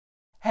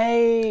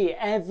Hey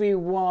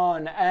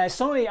everyone,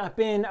 sorry I've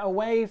been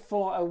away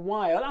for a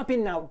while. I've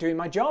been out doing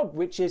my job,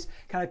 which is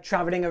kind of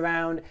travelling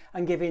around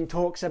and giving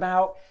talks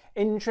about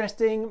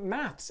interesting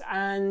maths,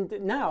 and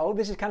now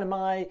this is kind of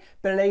my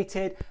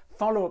belated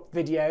follow-up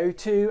video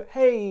to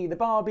hey, the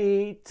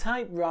Barbie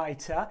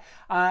typewriter.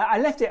 I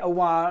left it a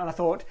while and I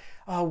thought,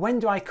 oh, when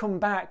do I come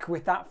back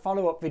with that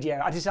follow-up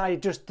video? I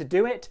decided just to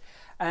do it.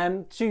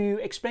 To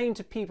explain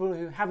to people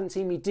who haven't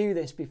seen me do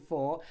this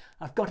before,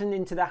 I've gotten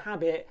into the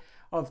habit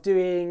of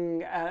doing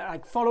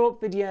like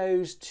follow-up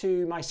videos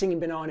to my Singing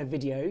Banana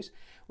videos,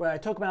 where I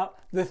talk about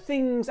the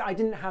things I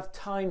didn't have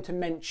time to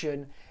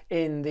mention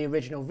in the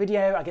original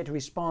video. I get to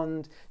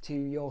respond to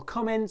your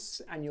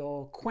comments and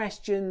your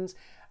questions,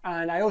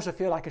 and I also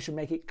feel like I should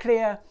make it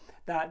clear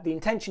that the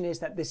intention is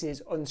that this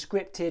is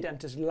unscripted and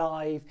just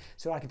live,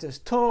 so I can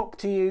just talk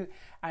to you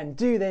and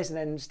do this and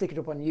then stick it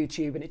up on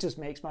YouTube, and it just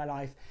makes my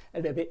life a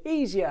little bit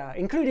easier,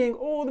 including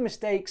all the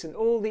mistakes and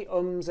all the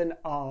ums and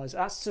ahs.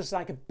 That's just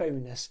like a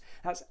bonus.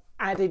 That's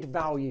added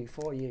value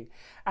for you.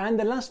 And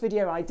the last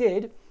video I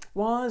did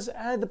was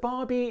the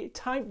Barbie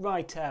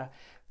typewriter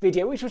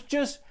video, which was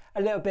just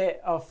a little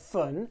bit of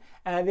fun.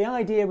 The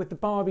idea with the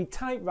Barbie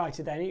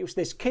typewriter then, it was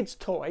this kid's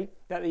toy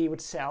that you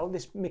would sell,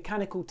 this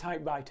mechanical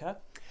typewriter,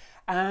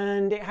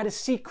 and it had a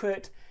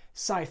secret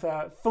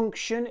cipher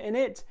function in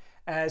it.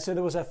 So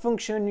there was a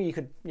function, you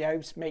could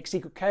make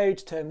secret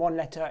codes, turn one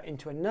letter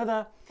into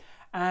another,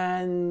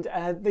 and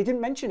they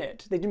didn't mention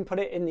it. They didn't put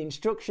it in the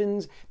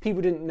instructions.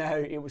 People didn't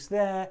know it was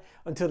there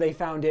until they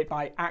found it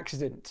by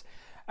accident,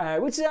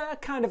 which is a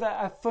kind of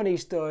a funny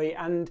story.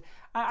 And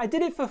I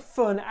did it for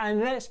fun, and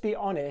let's be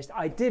honest,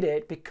 I did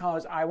it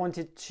because I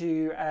wanted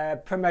to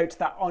promote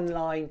that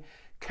online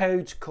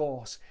codes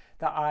course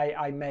that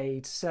I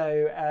made.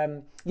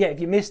 So yeah, if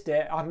you missed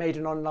it, I've made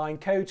an online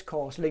codes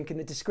course, link in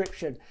the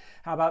description.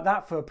 How about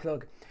that for a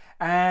plug?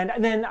 And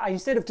then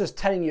instead of just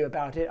telling you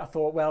about it, I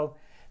thought, well,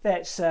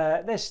 let's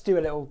do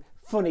a little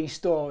funny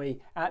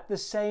story at the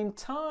same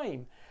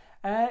time.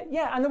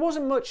 Yeah, and there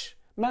wasn't much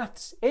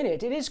maths in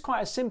it. It is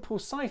quite a simple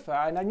cipher,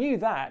 and I knew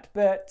that,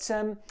 but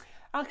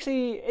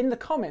actually in the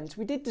comments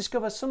we did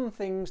discover some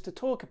things to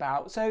talk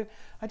about. So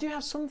I do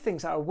have some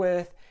things that are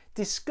worth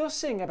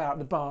discussing about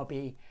the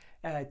Barbie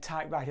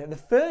typewriter. The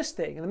first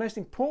thing, and the most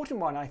important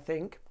one, I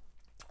think,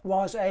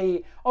 was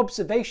a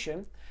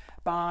observation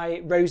by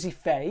Rosie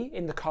Fay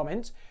in the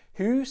comments,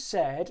 who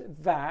said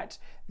that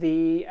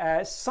the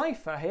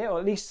cipher here, or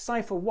at least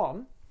cipher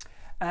 1,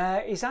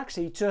 is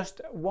actually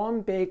just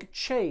one big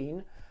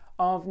chain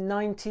of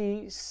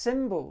 90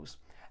 symbols.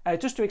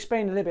 Just to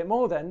explain a little bit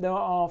more then, there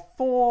are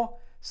 4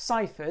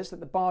 ciphers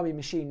that the Barbie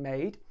machine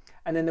made,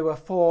 and then there were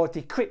 4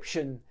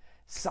 decryption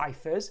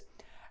ciphers.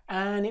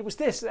 And it was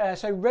this,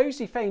 so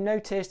Rosie Fay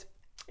noticed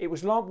it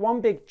was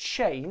one big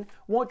chain.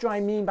 What do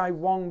I mean by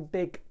one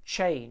big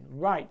chain?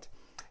 Right,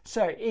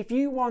 so if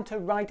you want to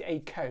write a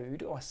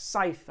code or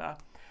cipher,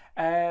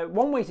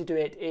 one way to do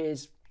it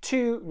is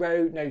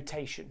 2-row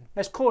notation.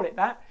 Let's call it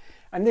that.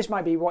 And this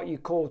might be what you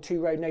call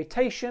 2-row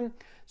notation.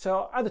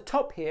 So at the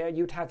top here,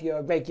 you'd have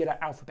your regular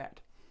alphabet.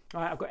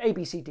 All right, I've got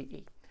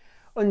ABCDE.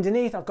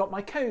 Underneath, I've got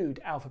my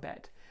code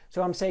alphabet.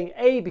 So I'm saying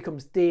A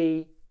becomes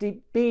D,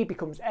 B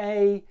becomes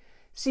A,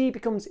 C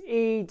becomes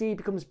E, D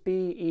becomes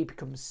B, E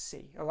becomes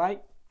C, all right?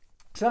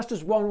 So that's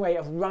just one way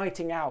of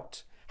writing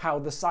out how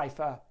the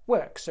cipher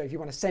works. So if you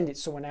want to send it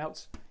to someone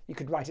else, you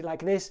could write it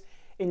like this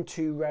in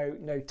 2-row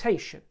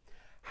notation.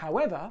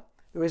 However,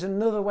 there is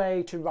another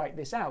way to write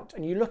this out,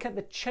 and you look at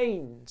the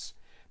chains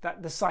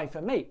that the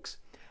cipher makes.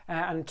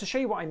 And to show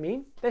you what I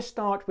mean, let's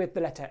start with the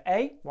letter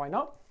A, why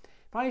not?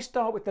 If I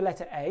start with the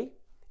letter A,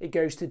 it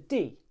goes to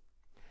D.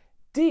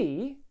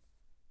 D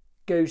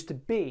goes to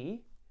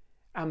B,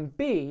 and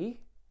B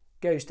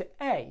goes to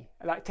A,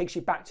 and that takes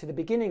you back to the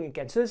beginning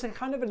again. So there's a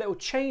kind of a little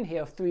chain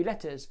here of 3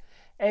 letters.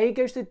 A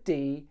goes to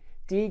D,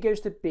 D goes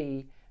to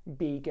B,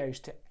 B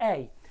goes to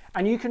A.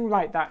 And you can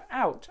write that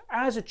out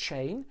as a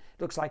chain.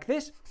 It looks like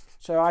this.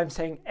 So I'm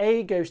saying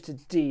A goes to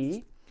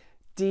D,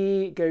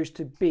 D goes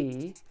to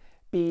B,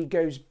 B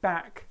goes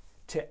back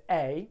to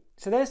A.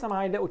 So there's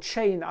my little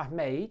chain that I've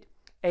made,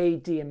 A,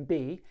 D and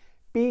B.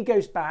 B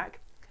goes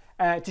back.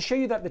 To show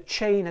you that the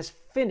chain has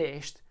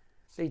finished,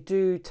 they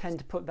do tend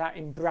to put that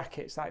in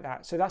brackets like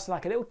that. So that's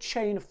like a little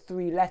chain of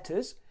 3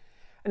 letters.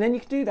 And then you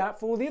can do that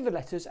for all the other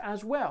letters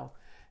as well.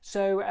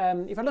 So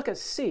if I look at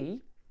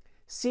C,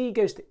 C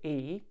goes to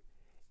E,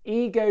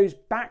 E goes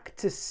back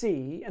to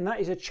C, and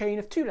that is a chain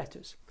of 2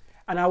 letters.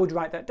 And I would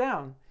write that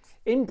down.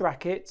 In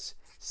brackets,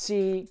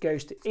 C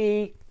goes to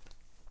E,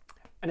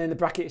 and then the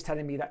bracket is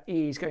telling me that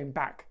E is going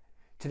back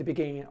to the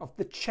beginning of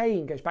the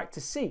chain, goes back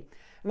to C.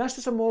 And that's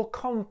just a more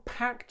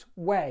compact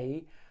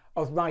way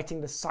of writing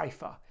the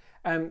cipher.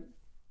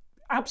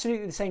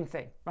 Absolutely the same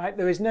thing, right?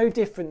 There is no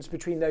difference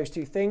between those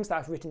 2 things that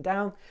I've written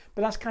down,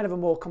 but that's kind of a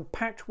more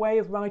compact way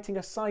of writing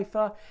a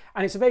cipher,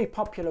 and it's a very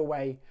popular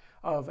way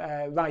of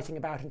writing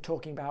about and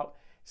talking about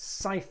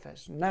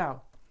ciphers.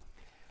 Now,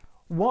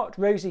 what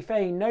Rosie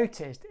Fay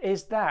noticed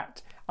is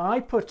that I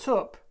put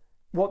up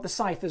what the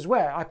ciphers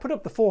were. I put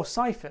up the 4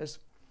 ciphers,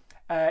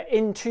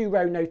 in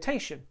two-row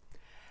notation.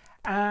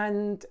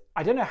 And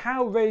I don't know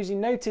how Rosie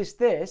noticed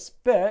this,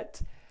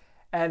 but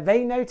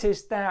they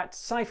noticed that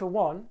cipher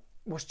 1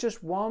 was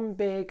just one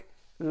big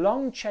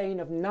long chain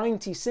of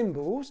 90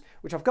 symbols,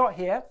 which I've got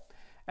here.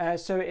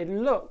 So it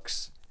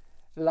looks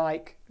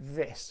like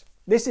this.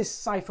 This is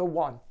cipher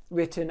 1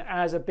 written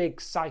as a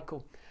big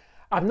cycle.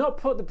 I've not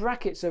put the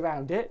brackets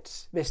around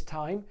it this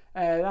time.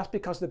 That's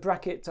because the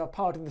brackets are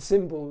part of the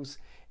symbols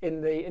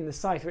in the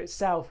cipher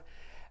itself.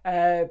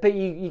 But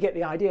you get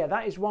the idea.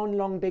 That is one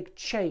long big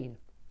chain.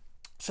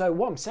 So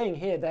what I'm saying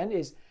here then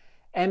is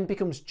M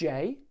becomes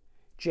J,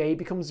 J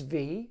becomes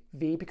V,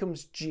 V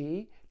becomes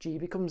G, G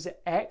becomes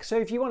X. So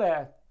if you want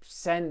to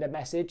send a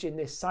message in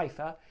this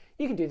cipher,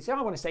 you can do this.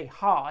 I want to say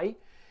hi,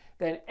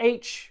 then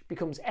H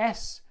becomes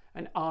S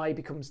and I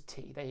becomes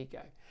T. There you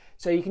go.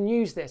 So you can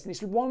use this, and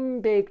it's one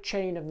big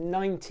chain of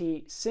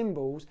 90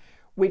 symbols,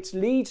 which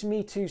leads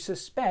me to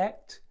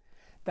suspect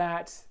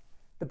that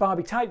the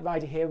Barbie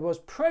typewriter here was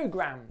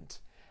programmed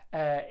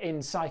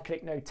in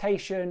cyclic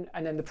notation,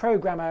 and then the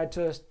programmer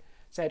just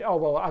said, oh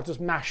well, I'll just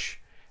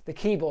mash the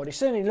keyboard. It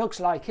certainly looks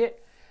like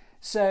it.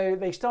 So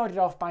they started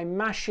off by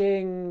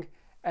mashing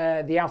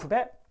the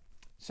alphabet.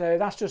 So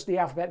that's just the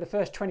alphabet, the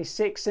first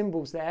 26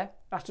 symbols there,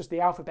 that's just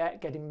the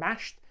alphabet getting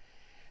mashed.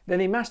 Then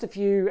they mashed a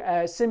few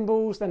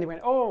symbols, then they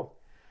went, oh,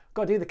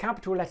 got to do the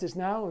capital letters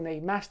now, and they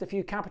mashed a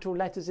few capital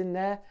letters in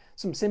there,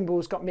 some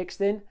symbols got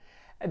mixed in.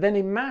 And then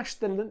they mashed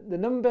the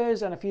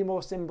numbers and a few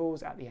more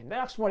symbols at the end.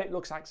 That's what it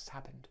looks like has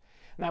happened.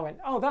 And I went,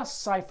 oh, that's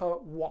cipher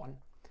 1.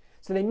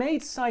 So they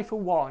made cipher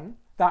 1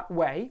 that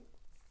way.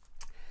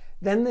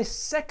 Then the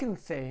second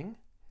thing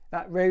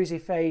that Rosie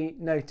Fay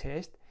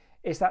noticed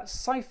is that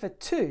cipher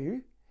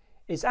 2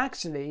 is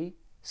actually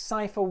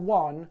cipher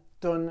 1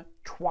 done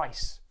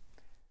twice.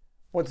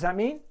 What does that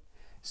mean?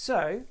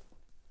 So,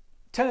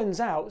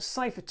 turns out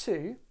cipher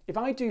 2, if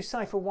I do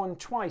cipher 1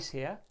 twice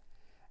here,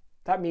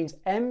 that means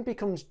M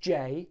becomes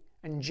J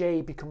and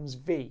J becomes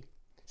V.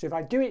 So if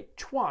I do it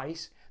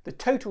twice, the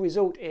total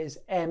result is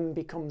M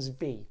becomes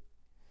V.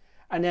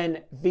 And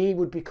then V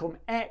would become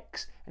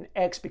X and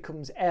X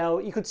becomes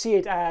L. You could see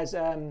it as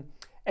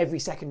every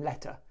second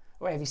letter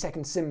or every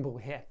second symbol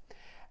here.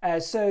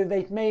 So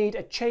they've made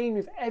a chain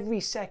with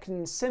every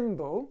second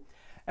symbol,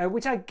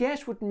 which I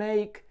guess would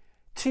make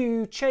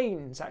 2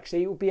 chains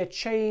actually. It would be a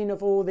chain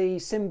of all the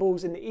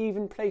symbols in the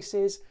even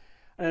places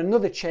and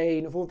another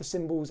chain of all the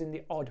symbols in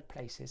the odd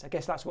places. I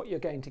guess that's what you're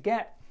going to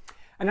get.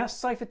 And that's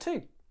cipher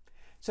 2.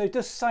 So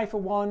just cipher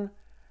 1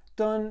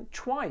 done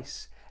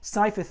twice.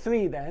 Cipher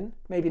 3 then,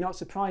 maybe not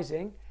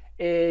surprising,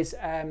 is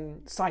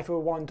cipher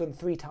 1 done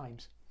 3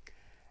 times.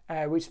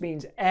 Which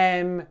means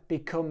M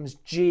becomes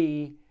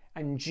G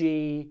and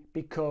G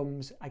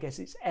becomes, I guess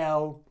it's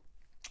L.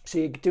 So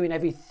you're doing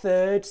every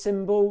third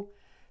symbol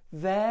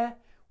there,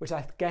 which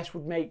I guess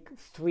would make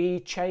 3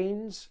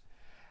 chains.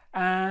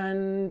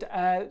 And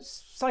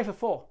cipher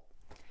 4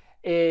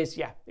 is,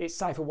 yeah, it's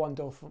cipher 1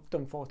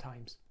 done 4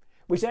 times,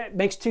 which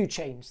makes 2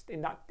 chains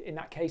in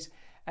that case,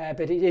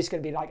 but it is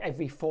going to be like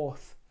every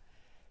 4th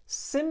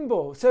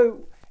symbol.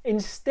 So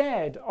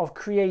instead of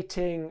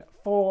creating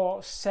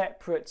 4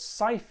 separate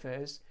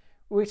ciphers,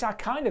 which I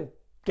kind of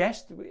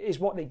guessed is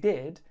what they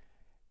didn't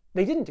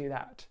do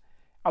that.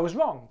 I was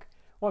wrong.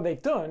 What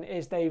they've done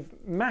is they've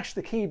mashed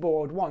the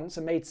keyboard once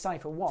and made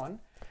cipher 1,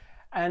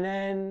 and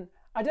then,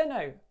 I don't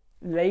know,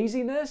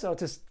 laziness or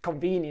just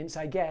convenience,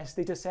 I guess,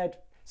 they just said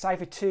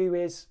cipher 2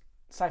 is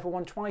cipher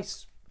 1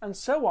 twice, and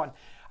so on.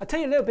 I'll tell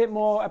you a little bit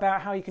more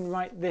about how you can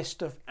write this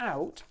stuff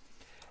out.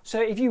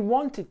 So if you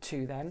wanted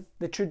to then,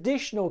 the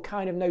traditional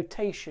kind of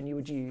notation you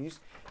would use,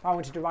 if I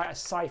wanted to write a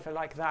cipher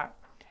like that,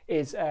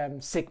 is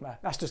sigma.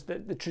 That's just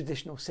the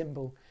traditional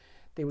symbol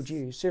they would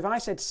use. So if I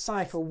said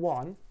cipher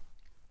 1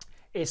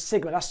 is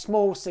sigma, that's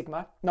small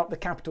sigma, not the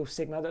capital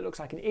sigma that looks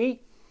like an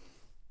E.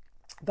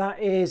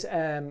 That is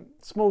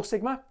small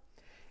sigma.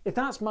 If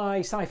that's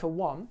my cipher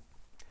 1,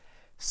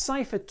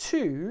 cipher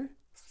 2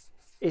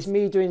 is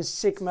me doing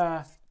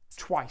sigma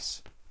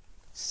twice.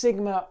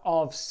 Sigma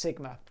of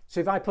sigma. So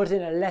if I put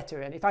in a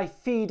letter in, if I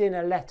feed in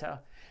a letter,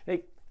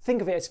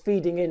 think of it as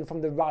feeding in from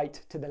the right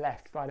to the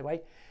left, by the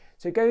way.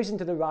 So it goes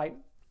into the right,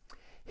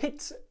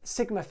 hits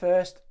sigma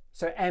first,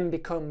 so M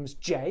becomes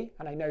J,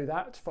 and I know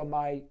that from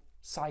my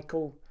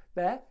cycle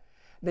there.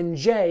 Then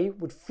J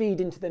would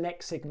feed into the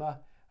next sigma,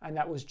 and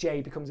that was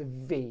J becomes a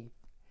V.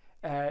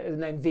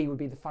 And then V would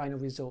be the final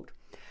result.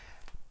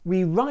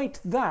 We write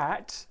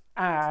that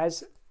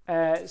as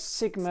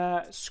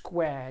sigma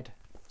squared.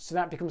 So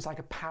that becomes like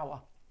a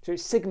power. So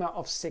it's sigma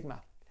of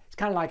sigma. It's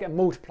kind of like a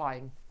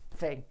multiplying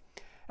thing.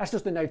 That's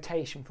just the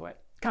notation for it.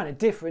 Kind of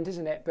different,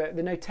 isn't it? But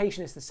the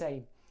notation is the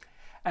same.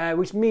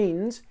 Which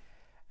means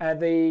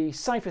the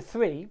cipher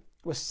 3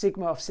 was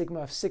sigma of sigma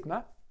of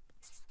sigma,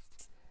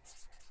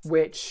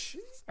 which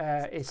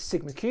is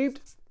sigma cubed.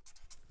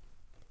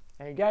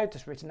 There you go,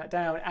 just written that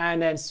down.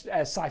 And then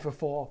cipher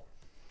 4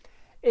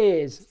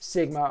 is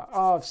sigma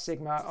of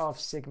sigma of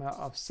sigma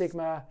of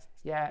sigma.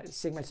 Yeah,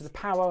 sigma to the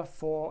power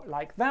 4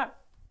 like that.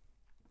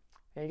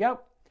 There you go.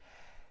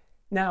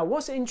 Now,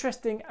 what's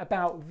interesting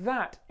about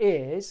that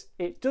is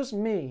it does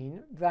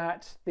mean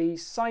that the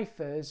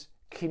ciphers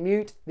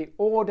commute, the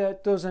order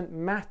doesn't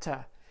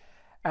matter,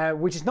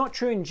 which is not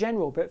true in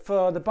general, but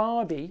for the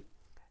Barbie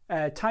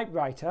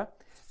typewriter,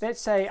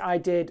 let's say I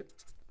did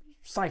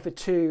cipher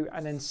 2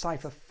 and then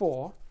cipher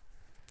 4,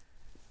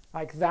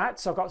 like that.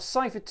 So I've got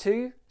cipher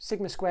 2,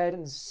 sigma squared,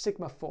 and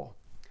sigma 4.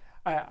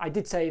 I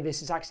did say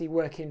this is actually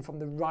working from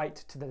the right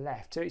to the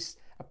left. So it's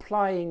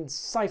applying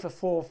cipher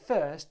 4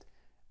 first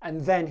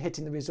and then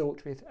hitting the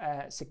result with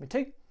sigma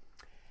 2.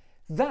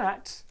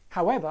 That,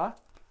 however,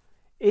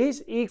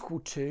 is equal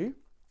to,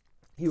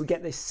 you would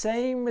get the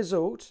same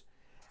result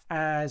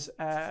as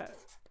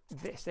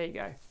this. There you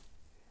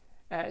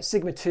go.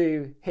 Sigma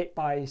 2 hit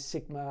by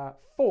sigma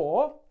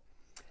 4.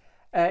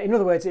 In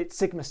other words, it's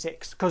sigma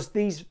 6, because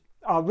these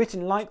are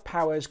written like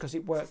powers because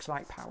it works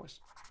like powers.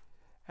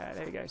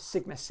 There we go,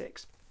 sigma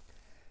 6.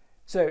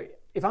 So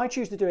if I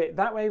choose to do it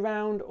that way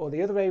round or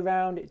the other way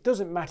round, it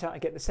doesn't matter, I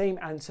get the same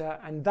answer,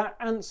 and that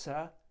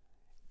answer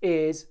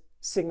is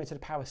sigma to the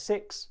power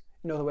 6.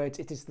 In other words,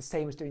 it is the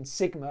same as doing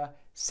sigma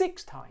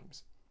 6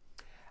 times.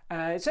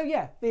 So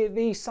yeah,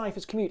 these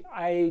ciphers commute.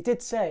 I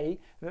did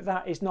say that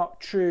that is not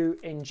true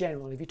in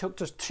general. If you took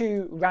just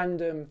two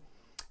random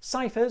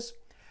ciphers,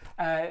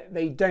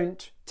 they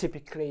don't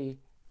typically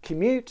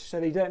commute,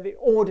 so the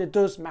order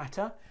does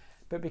matter.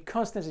 But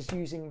because this is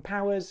using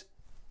powers,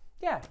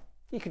 yeah,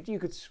 you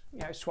could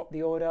swap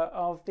the order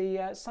of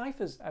the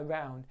ciphers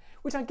around,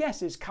 which I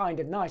guess is kind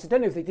of nice. I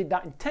don't know if they did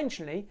that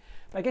intentionally,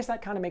 but I guess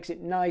that kind of makes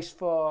it nice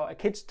for a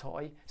kid's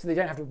toy, so they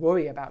don't have to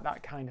worry about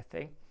that kind of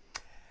thing.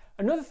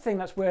 Another thing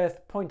that's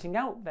worth pointing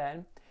out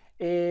then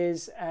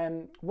is,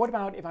 what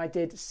about if I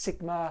did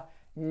sigma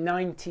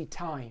 90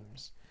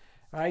 times?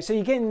 Right, so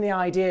you're getting the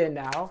idea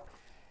now.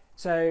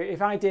 So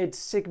if I did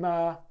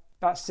sigma,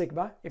 that's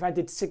sigma. If I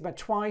did sigma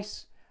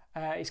twice,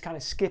 it's kind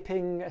of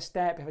skipping a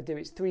step. If I do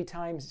it 3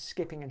 times, it's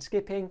skipping and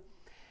skipping.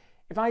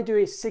 If I do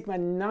it sigma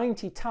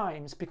 90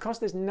 times, because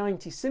there's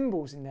 90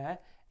 symbols in there,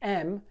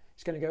 M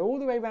is going to go all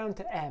the way around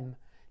to M.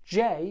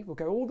 J will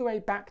go all the way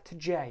back to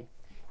J.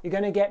 You're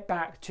going to get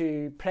back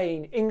to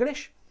plain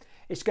English.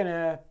 It's going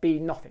to be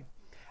nothing.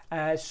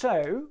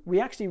 So we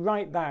actually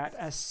write that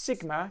as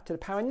sigma to the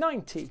power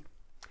 90.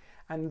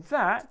 And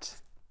that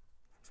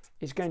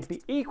is going to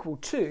be equal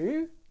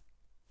to,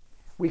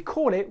 we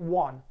call it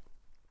 1,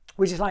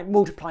 which is like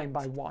multiplying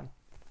by 1.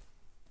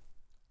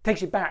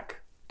 Takes you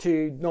back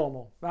to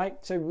normal, right?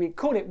 So we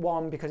call it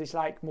 1 because it's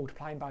like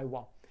multiplying by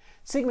 1.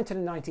 Sigma to the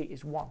 90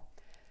 is 1.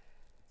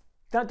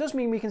 That does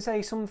mean we can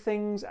say some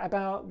things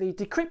about the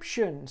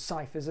decryption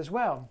ciphers as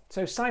well.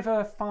 So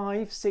cipher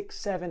 5, 6,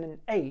 7, and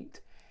 8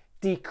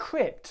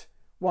 decrypt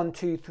 1,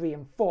 2, 3,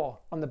 and 4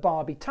 on the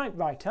Barbie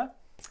typewriter.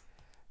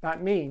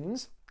 That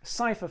means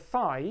cipher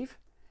 5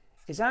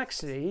 is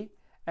actually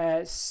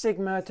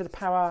sigma to the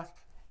power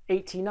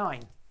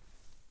 89.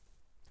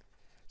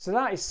 So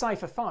that is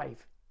cipher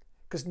 5,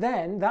 because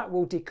then that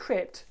will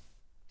decrypt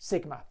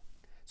sigma.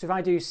 So if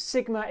I do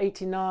sigma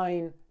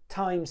 89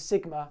 times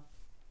sigma,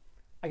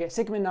 I get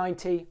sigma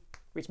 90,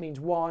 which means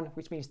 1,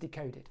 which means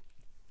decoded.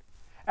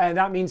 And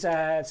that means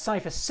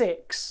cipher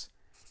 6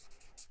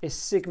 is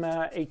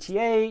sigma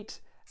 88,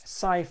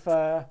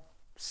 cipher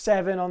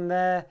 7 on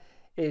there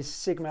is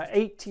sigma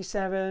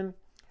 87,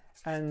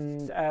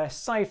 and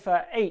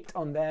cipher 8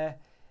 on there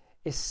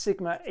is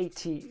sigma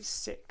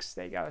 86.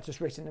 There you go, I've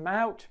just written them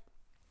out.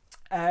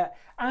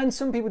 And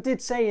some people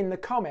did say in the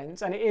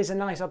comments, and it is a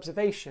nice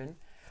observation,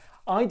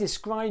 I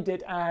described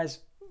it as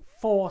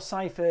 4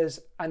 ciphers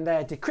and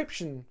their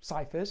decryption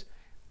ciphers.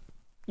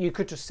 You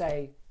could just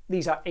say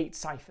these are 8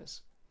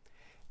 ciphers,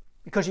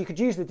 because you could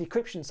use the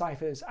decryption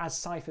ciphers as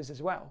ciphers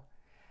as well.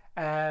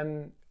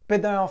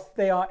 But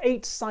they are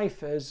 8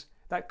 ciphers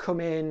that come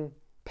in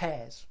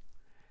pairs.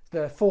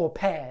 There are 4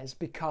 pairs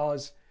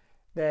because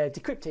they're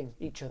decrypting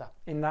each other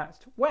in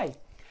that way.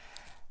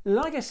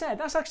 Like I said,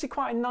 that's actually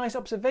quite a nice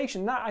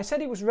observation. I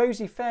said it was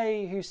Rosie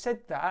Fay who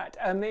said that.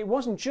 It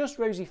wasn't just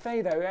Rosie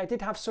Fay though. I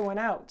did have someone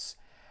else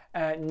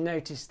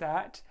notice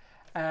that.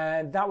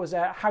 That was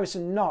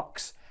Harrison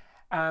Knox.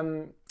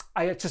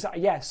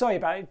 Sorry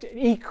about it.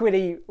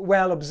 Equally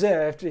well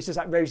observed. It's just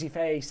that Rosie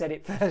Fay said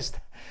it first,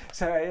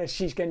 so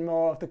she's getting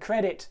more of the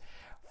credit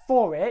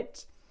for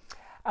it.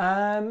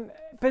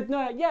 But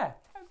no, yeah,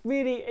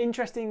 really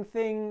interesting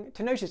thing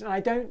to notice, and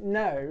I don't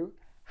know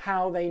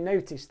how they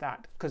noticed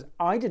that, because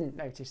I didn't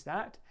notice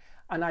that,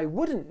 and I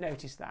wouldn't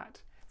notice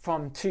that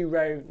from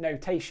 2-row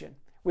notation,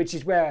 which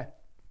is what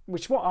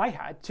I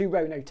had,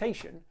 2-row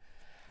notation.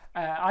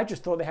 I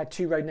just thought they had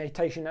 2-row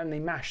notation and they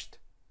mashed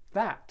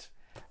that,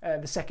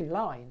 the second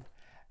line.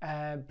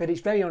 But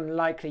it's very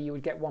unlikely you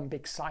would get one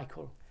big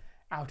cycle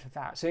out of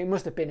that. So it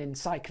must have been in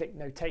cyclic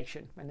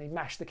notation when they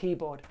mashed the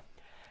keyboard.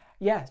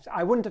 Yes,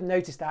 I wouldn't have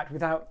noticed that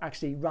without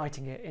actually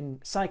writing it in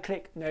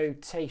cyclic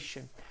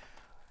notation.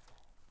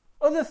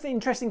 Other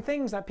interesting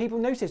things that people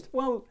noticed.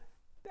 Well,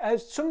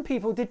 some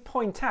people did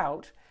point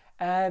out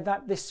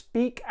that the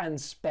speak and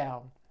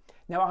spell.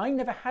 Now, I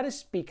never had a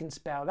speak and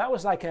spell. That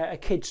was like a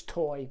kid's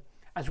toy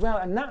as well,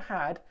 and that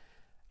had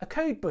a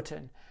code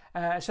button.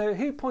 So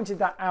who pointed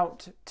that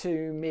out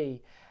to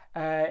me?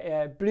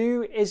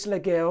 Blue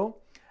Isla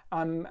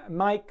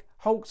Mike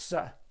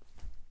Holzer.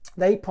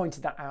 They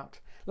pointed that out.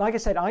 Like I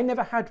said, I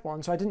never had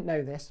one, so I didn't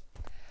know this.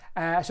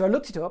 So I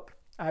looked it up.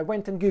 I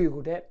went and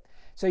Googled it.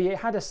 So you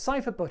had a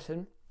cipher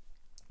button.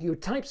 You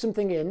would type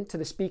something in to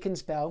the speak and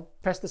spell,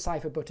 press the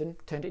cipher button,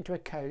 turned it into a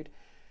code.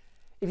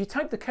 If you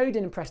type the code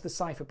in and press the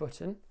cipher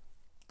button,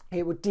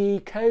 it would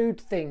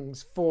decode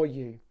things for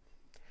you,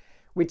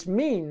 which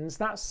means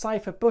that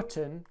cipher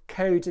button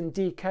codes and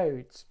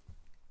decodes.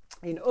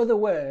 In other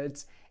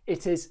words,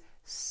 it is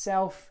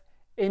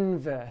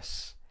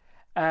self-inverse,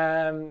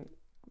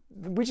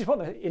 which is what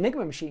the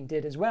Enigma machine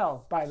did as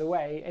well, by the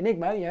way.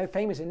 Enigma, you know,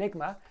 famous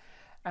Enigma,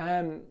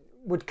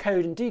 would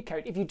code and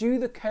decode. If you do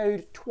the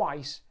code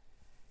twice,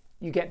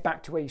 you get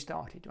back to where you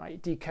started, right?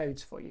 It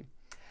decodes for you.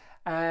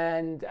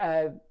 And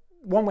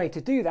one way to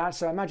do that,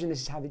 so I imagine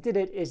this is how they did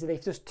it, is that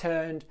they've just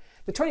turned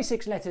the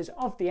 26 letters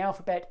of the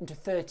alphabet into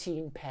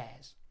 13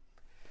 pairs.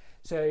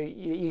 So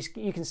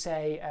you can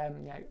say,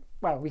 you know,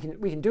 well, we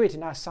can do it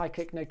in our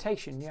cyclic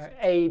notation. You know,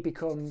 A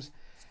becomes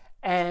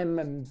M,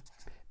 and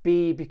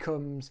B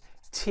becomes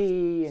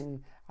T,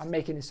 and I'm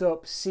making this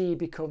up, C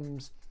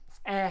becomes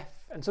F,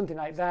 and something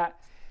like that.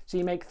 So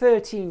you make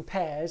 13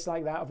 pairs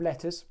like that of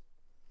letters.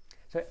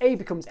 So A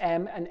becomes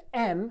M, and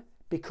M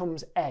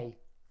becomes A.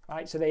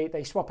 Right, so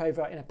they swap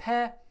over in a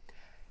pair.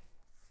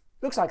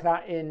 Looks like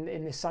that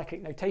in this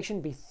cyclic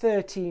notation, be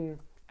 13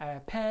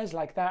 pairs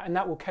like that, and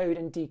that will code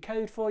and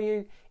decode for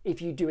you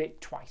if you do it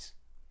twice.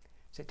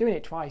 So doing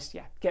it twice,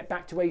 yeah, get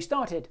back to where you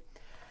started.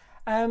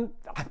 I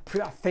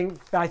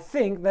think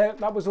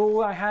that was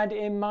all I had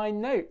in my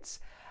notes.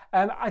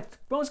 I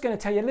was going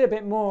to tell you a little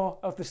bit more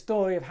of the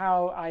story of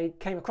how I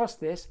came across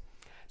this.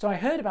 So I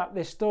heard about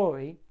this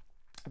story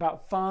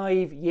about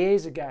 5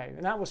 years ago,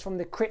 and that was from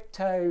the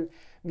Crypto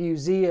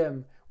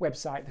Museum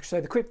website. So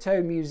the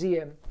Crypto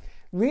Museum,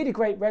 really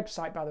great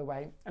website, by the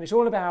way, and it's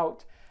all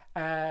about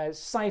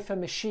cipher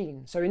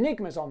machines. So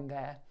Enigma's on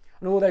there,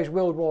 and all those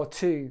World War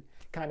II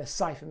kind of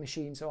cipher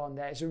machines are on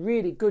there. It's a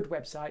really good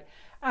website,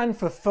 and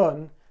for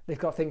fun, they've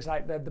got things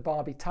like the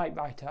Barbie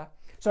typewriter.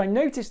 So I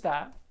noticed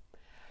that.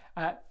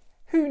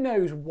 Who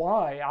knows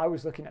why I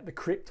was looking at the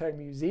Crypto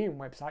Museum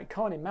website?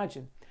 Can't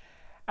imagine.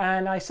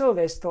 And I saw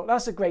this, thought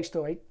that's a great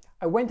story.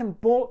 I went and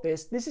bought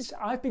this.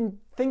 I've been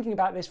thinking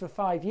about this for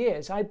 5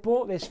 years. I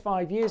bought this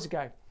 5 years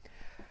ago.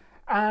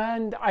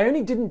 And I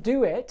only didn't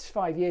do it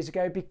 5 years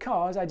ago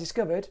because I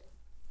discovered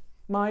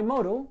my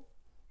model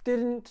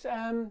didn't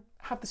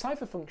have the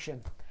cipher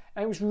function.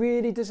 And it was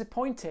really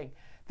disappointing.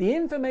 The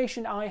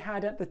information I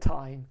had at the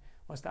time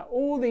was that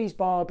all these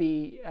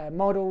Barbie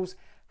models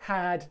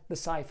had the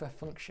cipher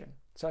function.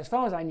 So as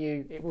far as I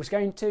knew, it was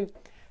going to.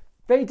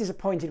 Very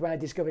disappointed when I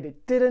discovered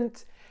it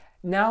didn't.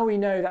 Now we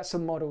know that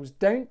some models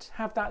don't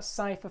have that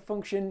cipher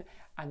function,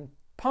 and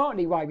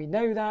partly why we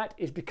know that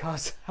is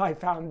because I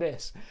found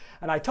this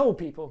and I told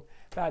people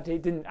that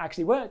it didn't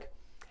actually work.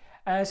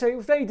 So it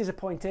was very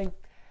disappointing.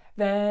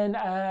 Then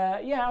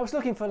yeah, I was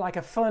looking for like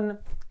a fun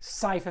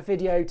cipher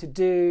video to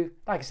do,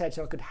 like I said,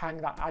 so I could hang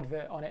that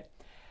advert on it.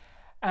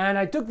 And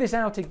I dug this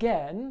out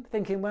again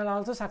thinking, well,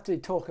 I'll just have to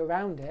talk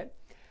around it.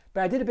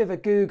 But I did a bit of a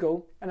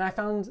Google and I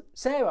found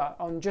Sarah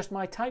on Just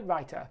My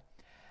Typewriter.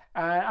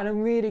 And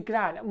I'm really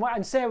glad.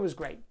 And Sarah was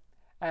great.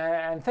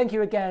 And thank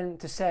you again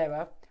to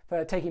Sarah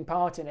for taking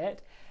part in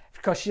it,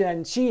 because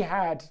she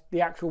had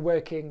the actual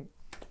working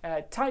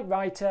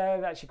typewriter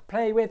that she could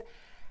play with.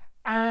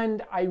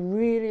 And I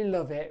really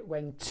love it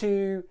when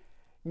two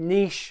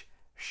niche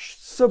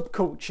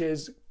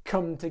subcultures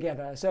come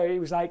together. So it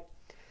was like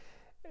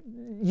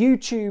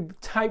YouTube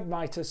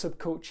typewriter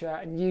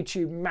subculture and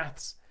YouTube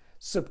maths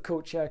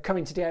subculture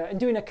coming together and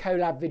doing a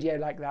collab video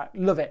like that.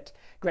 Love it.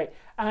 Great.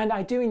 And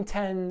I do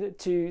intend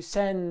to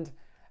send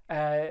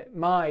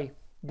my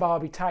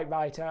Barbie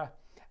typewriter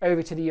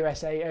over to the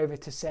USA, over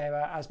to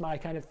Sarah, as my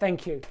kind of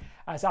thank you,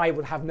 as I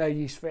will have no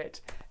use for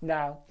it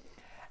now.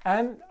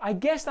 I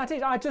guess that's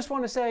it. I just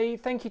want to say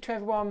thank you to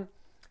everyone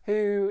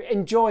who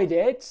enjoyed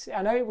it.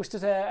 I know it was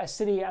just a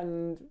silly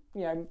and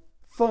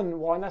fun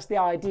one. That's the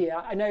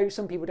idea. I know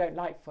some people don't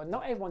like fun.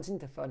 Not everyone's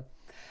into fun.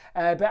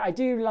 But I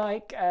do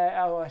like,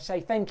 or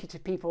say thank you to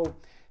people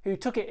who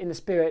took it in the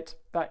spirit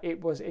that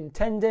it was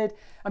intended,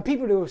 and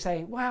people who will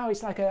say, wow,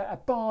 it's like a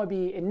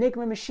Barbie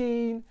Enigma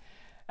machine,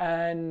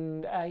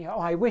 and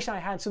I wish I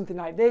had something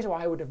like this, or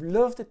I would have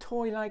loved a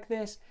toy like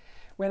this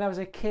when I was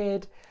a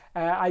kid.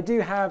 I do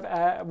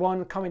have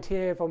one comment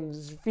here from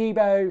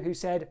Zvibo who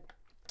said,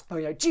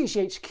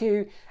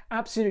 GCHQ,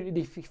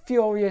 absolutely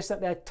furious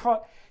that their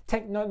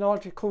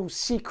technological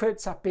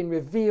secrets have been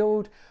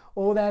revealed.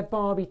 All their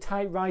Barbie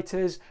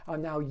typewriters are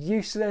now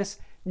useless.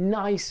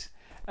 Nice.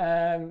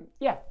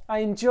 Yeah, I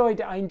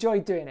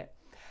enjoyed doing it.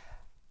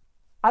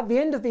 At the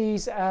end of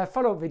these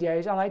follow-up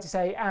videos, I like to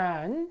say,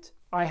 and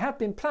I have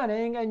been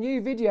planning a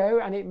new video,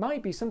 and it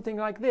might be something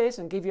like this,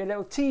 and give you a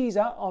little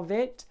teaser of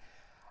it.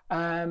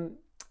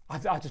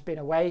 I've just been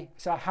away,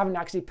 so I haven't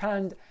actually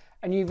planned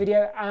a new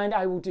video, and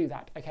I will do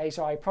that. Okay,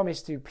 so I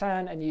promise to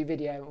plan a new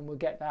video and we'll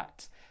get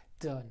that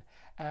done.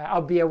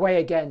 I'll be away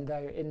again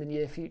though in the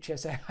near future,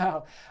 so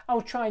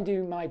I'll try and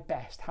do my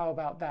best. How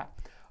about that?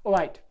 All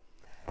right,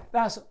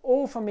 that's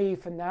all from me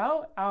for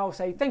now. I'll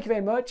say thank you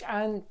very much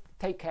and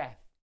take care.